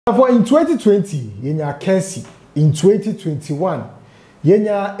For in 2020, yenya Kensi. In 2021,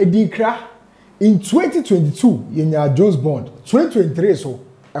 yenya Edikra. In 2022, yenya Jones Bond. 2023 so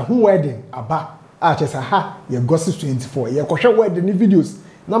a home wedding aba. Chesa ha ye gossip 24. Ye kwhwe wedding videos.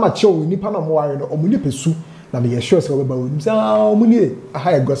 Na ma che o nipa na mo ware no omuni pesu. Na me ye sure say we ba we msa omuni ha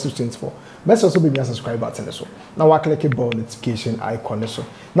ye gossip 24. Let's also be a subscribe button so. Now wa click the bell notification icon so.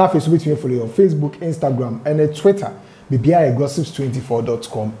 Now Facebook between follow you on Facebook, Instagram and Twitter. BBI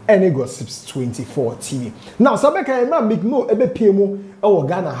gossips24.com any gossips24 TV. Now sabeka na make no ebe piemu e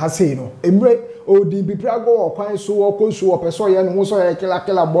Ghana ha say no. Emre odi bi prago o kwan so o konsu o peso ye no so ye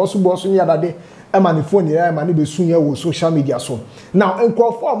kila boss ni adade e ma ne phone ya ma ne be sun ye wo social media so. Now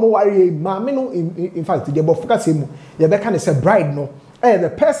enkrofo mo ware ma me no in fact the focus mu ye be kan say bride no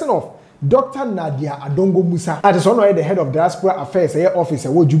the person of Dr. Nadia Adongo Musa at so no the head of diaspora affairs office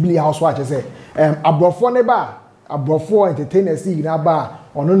wo Jubilee House watch say abrofo ne ba abrofo entertainers yi na ba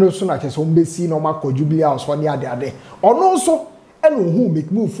ono no so na che so mbesi no makọ Jubilee House ho ne ade ono so eno hu make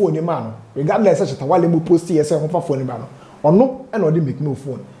move phone ni ma no regardless Shatta Wale mo post ye say ho fa phone ni ba no ono eno dey make move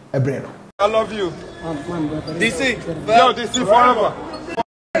phone ebre no. I love you. DC. Yo, DC forever.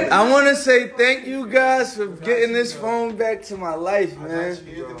 I want to say thank you guys for getting this phone back to my life, man.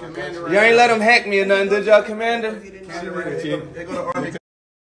 You ain't let them hack me or nothing, did y'all, Commander?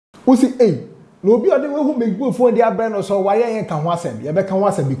 We see, hey, no be other way who make good phone their brand or so why you can want them. You can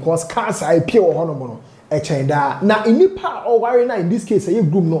want them because cars are pure honomono. Now, in Nipa or worry now in this case, a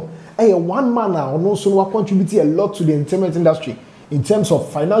group no, a one man now, no so contribute a lot to the entertainment industry in terms of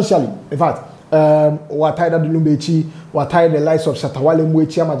financially. In fact, what tied the Lumbechi, what tied the lives of Shatta Wale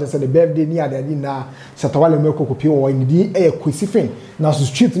Mwechi, I just said the birthday near the dinner, Shatta Wale Mweko Kopio, or in the air Quisifin. Now, so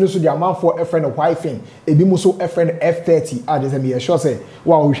street no so the amount for a friend of wifing, a bimuso a friend F30. I just me a sure say,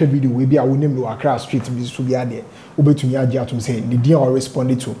 wow, we should video, we be a winning to across street to be there. Ube to me, I just to say, the dear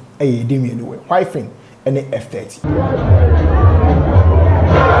responded to a demi anyway, wifing and a F30.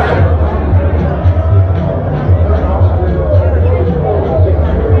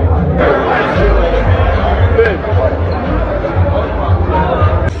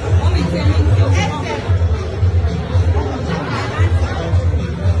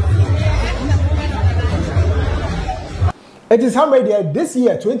 It is how many this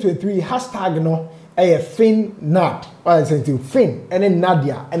year 2023 hashtag no Fynn Nad or saying Fynn and then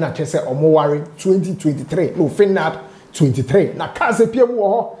Nadia and I say Omowari 2023 no Fynn Nad 23 na cars appear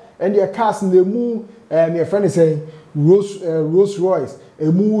more and their cars in the moon your friend is saying Rolls Royce a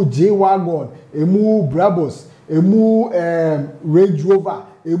moo J-Wagon a moo Brabus a moo Range Rover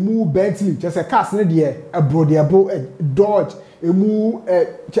a moo Bentley just a cars in the air a Brodiabo a Dodge a moo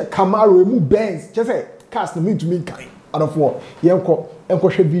Camaro a moo Benz just a cars no mean to me kind. Out of war,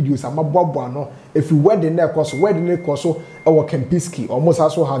 yenko share videos. I'm a bobo no. If you wedding there, cause wedding there, cause so our Kempiski almost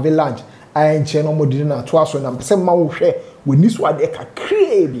also have a lunch. I ain't chain no more dinner twice when I'm saying my share with this one. They can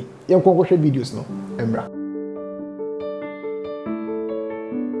create yenko share videos no. Embra.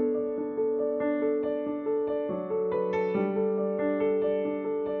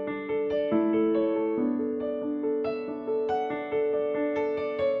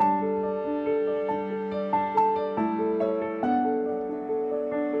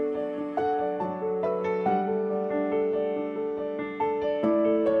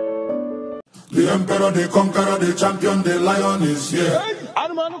 The emperor, the conqueror, the champion, the lion is here.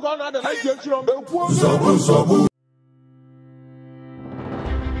 Zobu, zobu.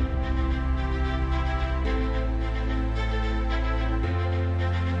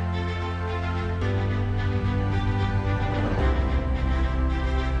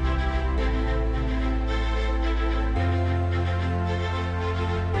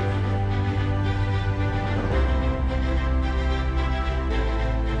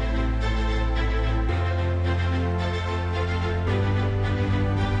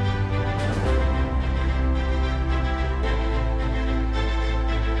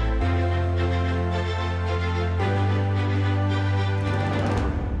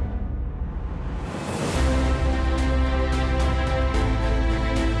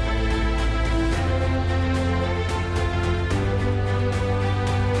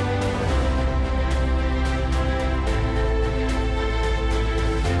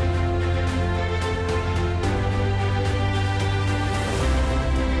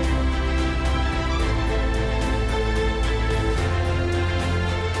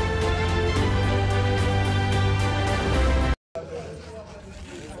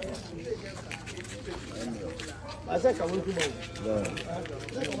 I think I want to move.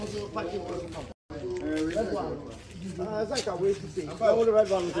 I think I wait to see. I want the red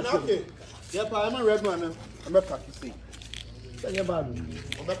one. Okay. Yep, I'm a red one. I'm a practicing. Sanya bad.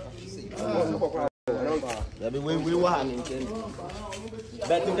 We were having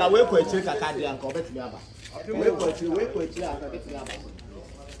but you can wait for a check at Nadia and come back to me. Wait for a check and get me about.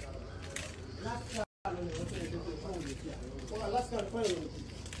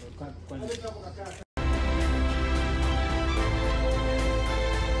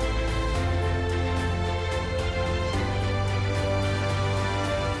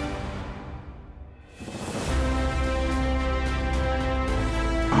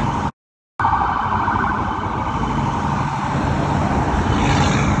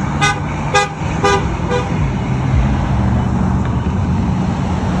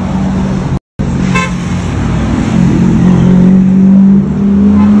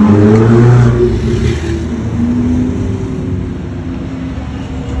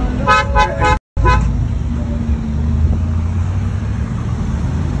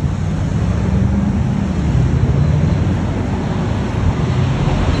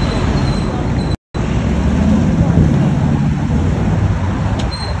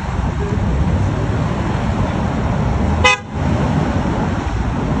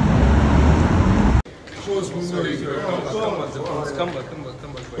 Come back.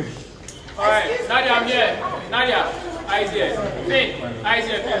 Alright, Nadia, I'm here. Nadia, eyes here. Fynn, eyes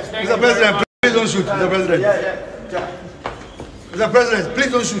here. Mr. President, please don't shoot. Mr. President. Mr. President,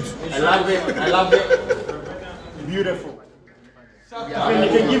 please don't shoot. I love it. Beautiful. Fynn, you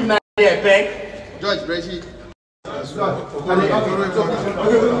can give Nadia a peck. George, Reggie.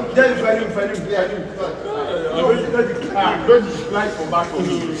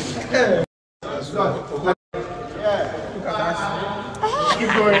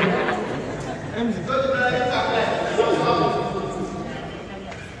 Keep going.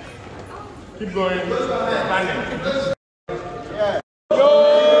 Keep going. Standing.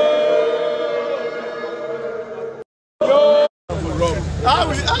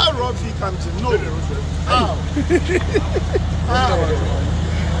 How Rob he comes in? No. How?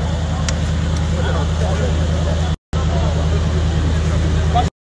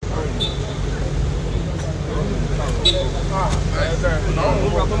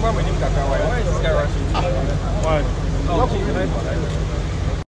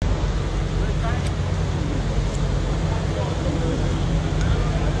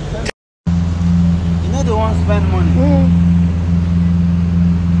 You know they want to spend money.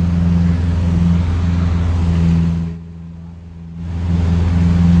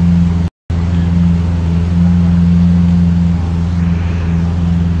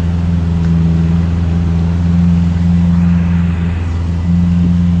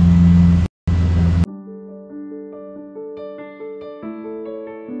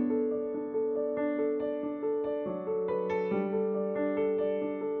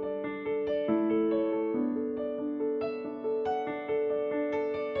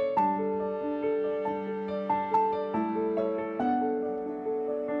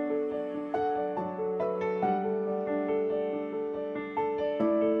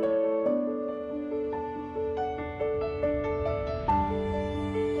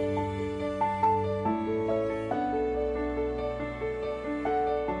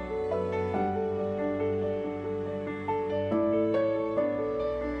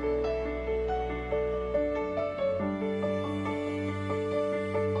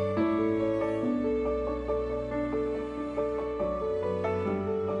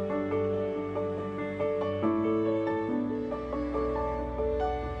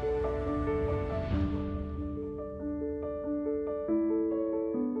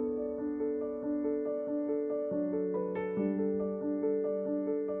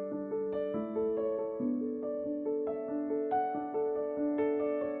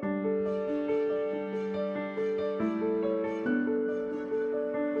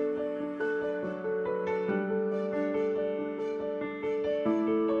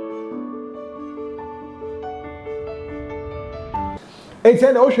 It's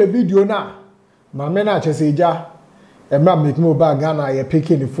an ocean video now. My men are just a jar. And I'm making mobile Ghana, you're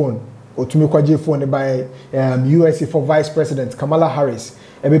picking the phone. Or to make a phone by USA for Vice President Kamala Harris.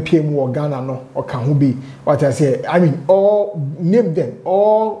 Every PM or Ghana no or can be what I say. I mean, all name them,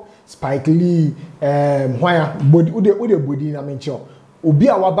 all Spike Lee, why body body I mean, Ubi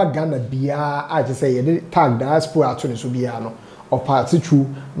awaba Ghana bia I just say tag diaspora to Subiano or party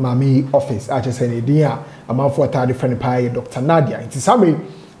through Mami office. I just say dear a man for a different pie Dr. Nadia. It's somebody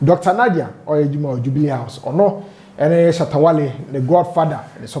Dr. Nadia or Jubilee House or no. And Shatta Wale, the Godfather,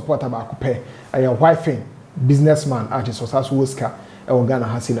 the supporter of Akufo, a wife, businessman, artist, or Saswuska, or Ghana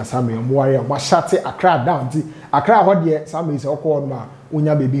has seen a Sammy and warrior, Mashate, a crowd down. A crowd, what yet, some is awkward, ma,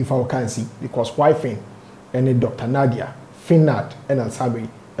 unya baby for cancy, because wife and Dr. Nadia, Finland and Sabi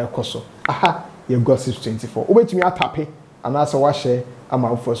Ekoso. Aha, your gossip 24. Wait me atape and as a washer. I'm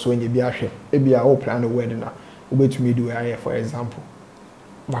out for so when you be a share. Maybe I will plan a wedding now. Wait me do I for example.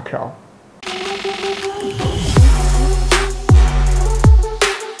 Magraheb.